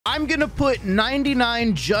I'm going to put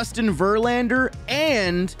 99 Justin Verlander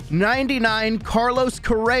and 99 Carlos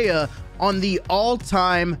Correa on the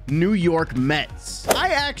all-time New York Mets. I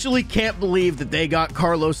actually can't believe that they got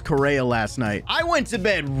Carlos Correa last night. I went to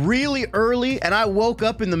bed really early and I woke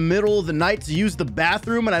up in the middle of the night to use the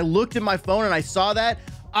bathroom and I looked at my phone and I saw that.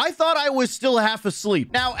 I thought I was still half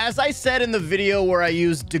asleep. Now, as I said in the video where I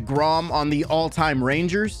used DeGrom on the all-time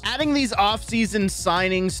Rangers, adding these offseason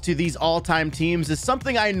signings to these all-time teams is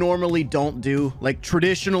something I normally don't do. Like,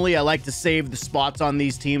 traditionally, I like to save the spots on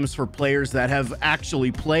these teams for players that have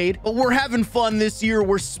actually played. But we're having fun this year.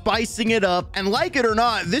 We're spicing it up. And like it or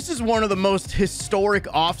not, this is one of the most historic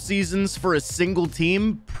off-seasons for a single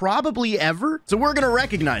team probably ever. So we're going to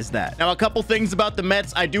recognize that. Now, a couple things about the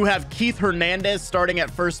Mets. I do have Keith Hernandez starting at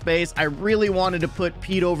first base. I really wanted to put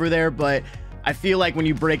Pete over there, but I feel like when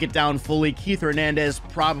you break it down fully, Keith Hernandez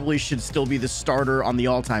probably should still be the starter on the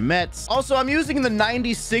all-time Mets. Also, I'm using the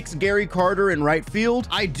 96 Gary Carter in right field.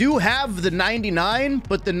 I do have the 99,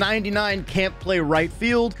 but the 99 can't play right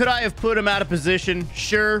field. Could I have put him out of position?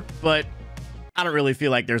 Sure, but I don't really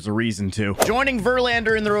feel like there's a reason to. Joining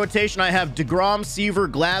Verlander in the rotation, I have DeGrom, Seaver,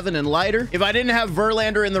 Glavine, and Leiter. If I didn't have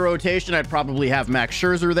Verlander in the rotation, I'd probably have Max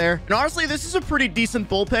Scherzer there. And honestly, this is a pretty decent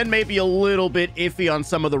bullpen, maybe a little bit iffy on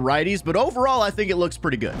some of the righties, but overall, I think it looks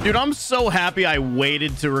pretty good. Dude, I'm so happy I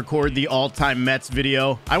waited to record the all-time Mets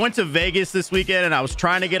video. I went to Vegas this weekend, and I was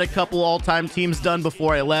trying to get a couple all-time teams done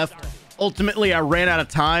before I left. Ultimately, I ran out of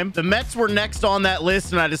time. The Mets were next on that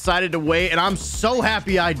list, and I decided to wait, and I'm so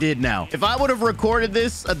happy I did now. If I would have recorded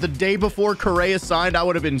this the day before Correa signed, I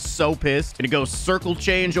would have been so pissed. Gonna go circle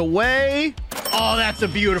change away. Oh, that's a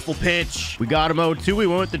beautiful pitch. We got him 0-2. We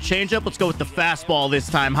went with the changeup. Let's go with the fastball this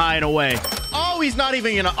time, high and away. Oh, he's not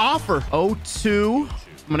even gonna offer. 0-2.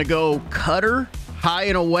 I'm gonna go cutter. High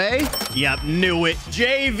and away. Yep, knew it.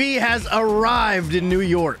 JV has arrived in New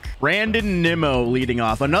York. Brandon Nimmo leading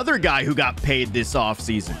off. Another guy who got paid this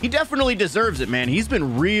offseason. He definitely deserves it, man. He's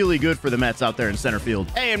been really good for the Mets out there in center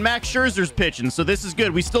field. Hey, and Max Scherzer's pitching, so this is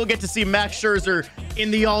good. We still get to see Max Scherzer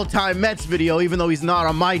in the all-time Mets video, even though he's not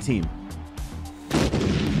on my team.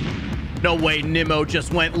 No way Nimmo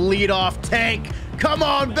just went leadoff tank. Come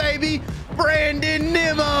on, baby. Brandon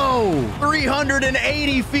Nimmo,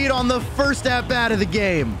 380 feet on the first at-bat of the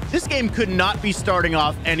game. This game could not be starting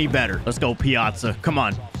off any better. Let's go, Piazza. Come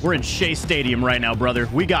on. We're in Shea Stadium right now, brother.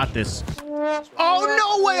 We got this. Oh,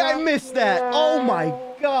 no way I missed that. Oh, my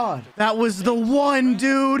God. That was the one,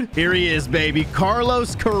 dude. Here he is, baby.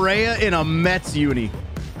 Carlos Correa in a Mets uni.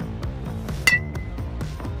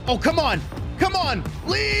 Oh, come on. Come on.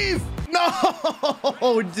 Leave.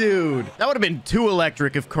 No, dude. That would have been too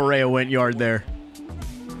electric if Correa went yard there.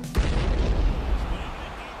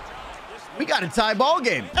 We got a tie ball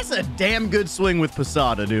game. That's a damn good swing with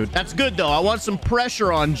Posada, dude. That's good, though. I want some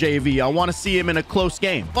pressure on JV. I want to see him in a close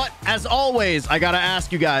game. But as always, I got to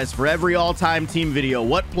ask you guys, for every all-time team video,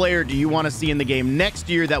 what player do you want to see in the game next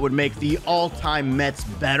year that would make the all-time Mets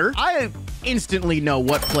better? I instantly know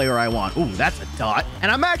what player I want. Ooh, that's a dot.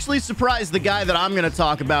 And I'm actually surprised the guy that I'm going to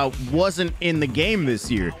talk about wasn't in the game this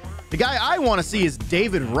year. The guy I want to see is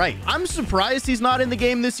David Wright. I'm surprised he's not in the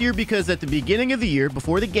game this year because at the beginning of the year,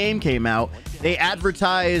 before the game came out, they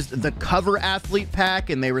advertised the cover athlete pack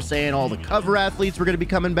and they were saying all the cover athletes were going to be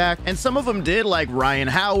coming back. And some of them did, like Ryan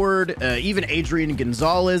Howard, even Adrian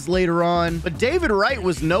Gonzalez later on. But David Wright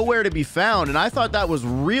was nowhere to be found. And I thought that was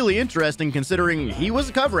really interesting considering he was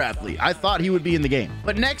a cover athlete. I thought he would be in the game.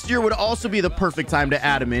 But next year would also be the perfect time to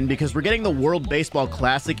add him in because we're getting the World Baseball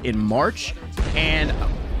Classic in March. And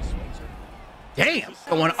damn,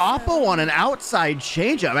 going Oppo on an outside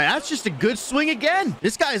changeup. I mean, that's just a good swing again.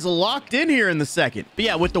 This guy's locked in here in the second. But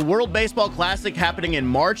yeah, with the World Baseball Classic happening in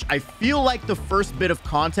March, I feel like the first bit of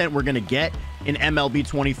content we're going to get in MLB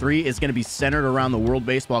 23 is going to be centered around the World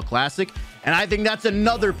Baseball Classic. And I think that's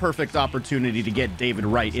another perfect opportunity to get David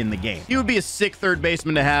Wright in the game. He would be a sick third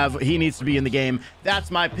baseman to have. He needs to be in the game. That's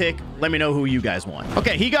my pick. Let me know who you guys want.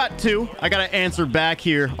 Okay, he got 2. I got to answer back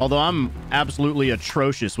here, although I'm absolutely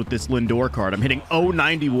atrocious with this Lindor card. I'm hitting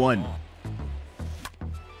 091.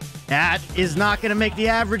 That is not going to make the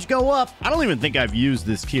average go up. I don't even think I've used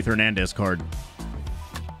this Keith Hernandez card.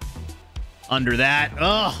 Under that.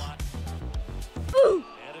 Ugh.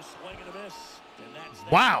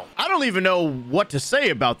 Wow. I don't even know what to say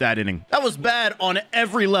about that inning. That was bad on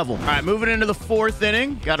every level. All right, moving into the 4th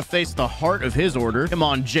inning. Got to face the heart of his order. Come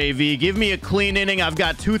on, JV. Give me a clean inning. I've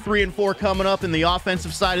got 2, 3, and 4 coming up in the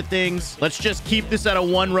offensive side of things. Let's just keep this at a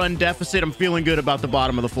 1-run deficit. I'm feeling good about the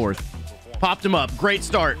bottom of the 4th. Popped him up. Great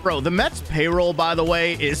start. Bro, the Mets payroll, by the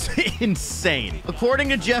way, is insane. According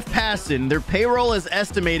to Jeff Passan, their payroll is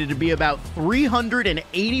estimated to be about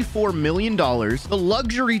 $384 million. The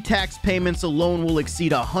luxury tax payments alone will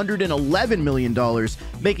exceed $111 million,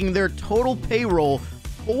 making their total payroll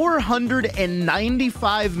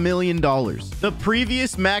 $495 million. The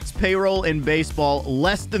previous max payroll in baseball,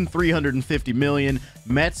 less than $350 million.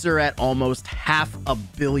 Mets are at almost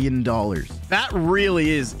 $500 million. That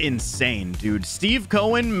really is insane, dude. Steve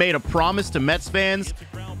Cohen made a promise to Mets fans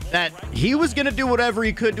that he was going to do whatever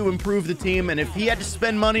he could to improve the team, and if he had to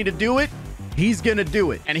spend money to do it, he's gonna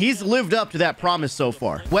do it. And he's lived up to that promise so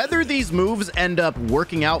far. Whether these moves end up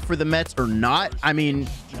working out for the Mets or not, I mean,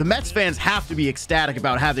 the Mets fans have to be ecstatic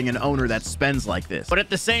about having an owner that spends like this. But at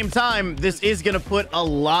the same time, this is gonna put a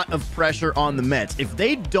lot of pressure on the Mets. If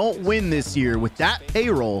they don't win this year with that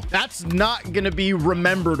payroll, that's not gonna be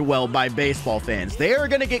remembered well by baseball fans. They are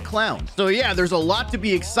gonna get clowned. So yeah, there's a lot to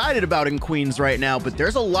be excited about in Queens right now, but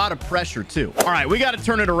there's a lot of pressure too. All right, we gotta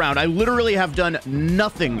turn it around. I literally have done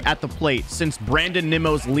nothing at the plate since Brandon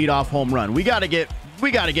Nimmo's leadoff home run. We gotta get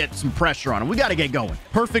some pressure on him. We gotta get going.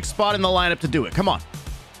 Perfect spot in the lineup to do it. Come on.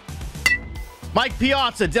 Mike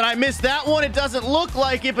Piazza. Did I miss that one? It doesn't look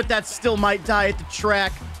like it, but that still might die at the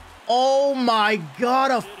track. Oh my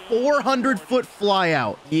God, a 400-foot fly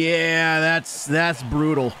out. Yeah, that's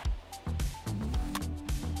brutal.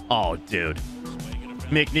 Oh, dude.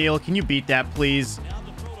 McNeil, can you beat that, please?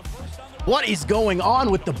 What is going on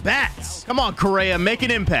with the bats? Come on, Correa, make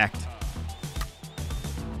an impact.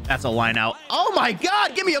 That's a line out. Oh my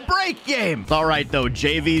God, give me a break, game. All right, though.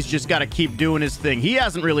 JV's just got to keep doing his thing. He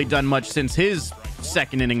hasn't really done much since his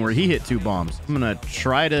second inning where he hit 2 bombs. I'm going to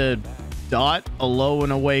try to dot a low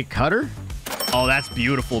and away cutter. Oh, that's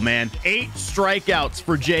beautiful, man. 8 strikeouts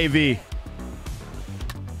for JV.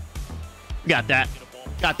 Got that.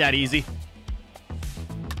 Got that easy.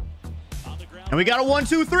 And we got a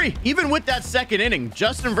 1-2-3. Even with that second inning,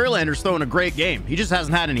 Justin Verlander's throwing a great game. He just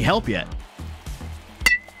hasn't had any help yet.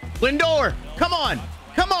 Lindor, come on.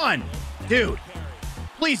 Come on. Dude,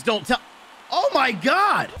 please don't tell. Oh, my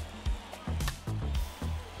God.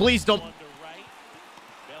 Please don't.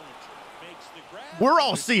 We're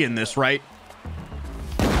all seeing this, right?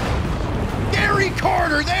 Gary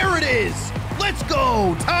Carter, there it is. Let's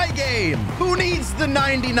go. Tie game. Who needs the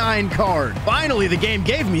 99 card? Finally, the game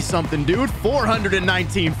gave me something, dude.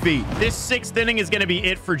 419 feet. This 6th inning is going to be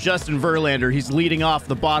it for Justin Verlander. He's leading off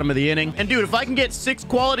the bottom of the inning. And, dude, if I can get 6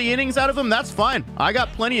 quality innings out of him, that's fine. I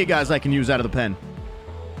got plenty of guys I can use out of the pen.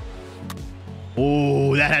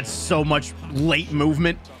 Oh, that had so much late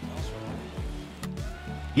movement.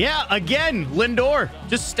 Yeah, again, Lindor.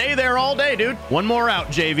 Just stay there all day, dude. One more out,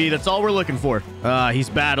 JV. That's all we're looking for. He's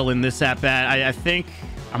battling this at-bat. I think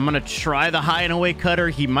I'm going to try the high and away cutter.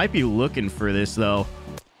 He might be looking for this, though.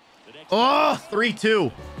 Oh, 3-2.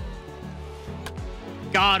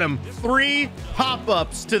 Got him. 3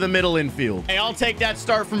 pop-ups to the middle infield. Hey, I'll take that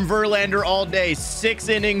start from Verlander all day. 6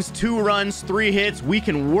 innings, 2 runs, 3 hits. We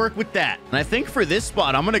can work with that. And I think for this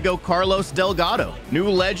spot, I'm going to go Carlos Delgado. New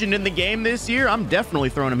legend in the game this year. I'm definitely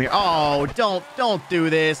throwing him here. Oh, don't do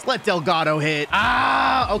this. Let Delgado hit.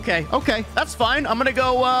 Ah, okay. That's fine. I'm going to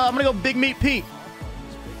go Big Meat Pete.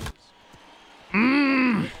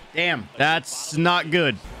 Damn. That's not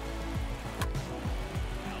good.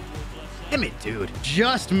 Damn it, dude.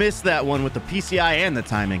 Just missed that one with the PCI and the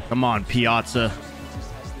timing. Come on, Piazza.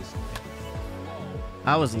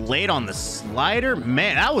 I was late on the slider.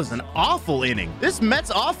 Man, that was an awful inning. This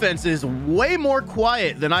Mets offense is way more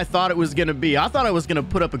quiet than I thought it was going to be. I thought I was going to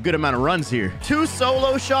put up a good amount of runs here. 2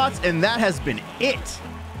 solo shots, and that has been it.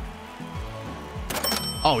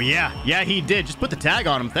 Oh, yeah. Yeah, he did. Just put the tag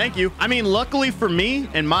on him. Thank you. I mean, luckily for me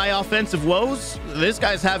and my offensive woes, this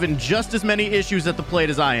guy's having just as many issues at the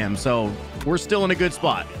plate as I am, so we're still in a good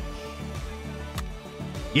spot.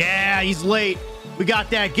 Yeah, he's late. We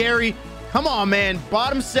got that, Gary. Come on, man.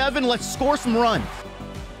 Bottom 7. Let's score some runs.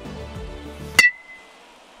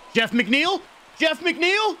 Jeff McNeil? Jeff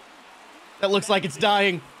McNeil? That looks like it's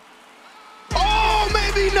dying. Oh,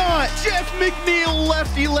 maybe not. Jeff McNeil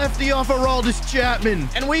lefty off Aroldis Chapman.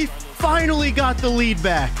 And we finally got the lead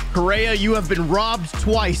back. Correa, you have been robbed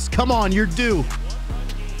twice. Come on, you're due.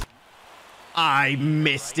 I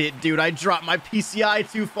missed it, dude. I dropped my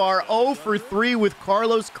PCI too far. 0 for 3 with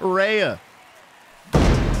Carlos Correa.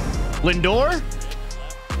 Lindor?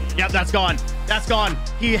 Yep, that's gone. That's gone.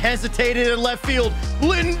 He hesitated in left field.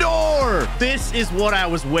 Lindor! This is what I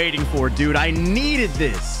was waiting for, dude. I needed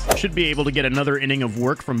this. Should be able to get another inning of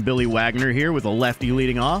work from Billy Wagner here with a lefty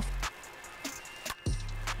leading off.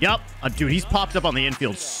 Yep. Dude, he's popped up on the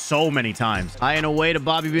infield so many times. High and away to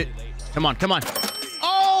Bobby. Come on, come on.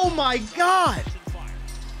 Oh my God.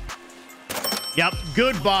 Yep,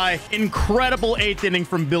 goodbye. Incredible 8th inning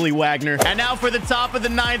from Billy Wagner. And now for the top of the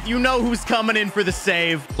 9th, you know who's coming in for the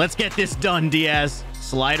save. Let's get this done, Diaz.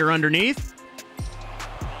 Slider underneath.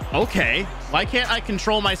 Okay. Why can't I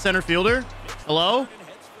control my center fielder? Hello?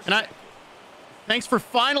 Thanks for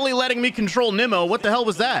finally letting me control Nimmo. What the hell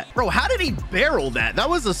was that? Bro, how did he barrel that? That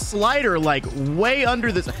was a slider like way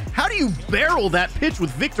under this. How do you barrel that pitch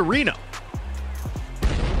with Victorino?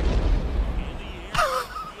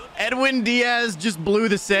 Edwin Diaz just blew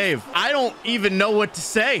the save. I don't even know what to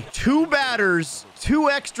say. 2 batters,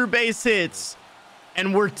 2 extra base hits,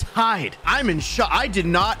 and we're tied. I'm in shock. I did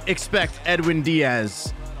not expect Edwin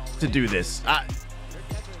Diaz to do this.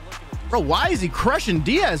 Bro, why is he crushing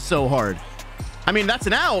Diaz so hard? I mean, that's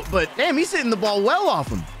an out, but damn, he's hitting the ball well off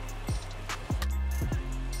him.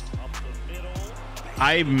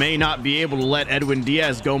 I may not be able to let Edwin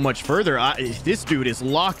Diaz go much further. This dude is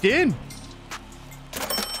locked in.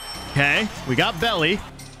 Okay, we got Belly.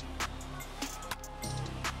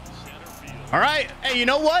 All right. Hey, you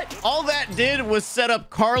know what? All that did was set up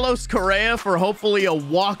Carlos Correa for hopefully a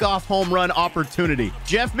walk-off home run opportunity.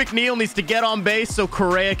 Jeff McNeil needs to get on base so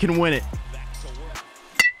Correa can win it.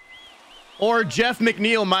 Or Jeff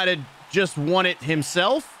McNeil might have just won it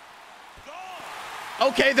himself.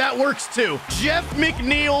 Okay, that works too. Jeff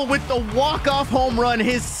McNeil with the walk-off home run,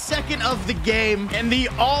 his 2nd of the game, and the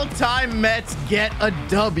all-time Mets get a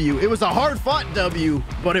W. It was a hard-fought W,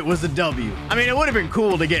 but it was a W. I mean, it would have been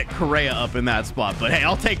cool to get Correa up in that spot, but hey,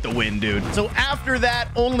 I'll take the win, dude. So after that,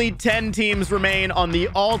 only 10 teams remain on the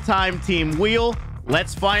all-time team wheel.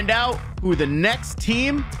 Let's find out who the next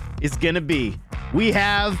team is gonna be. We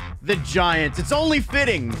have the Giants. It's only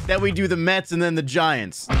fitting that we do the Mets and then the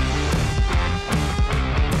Giants.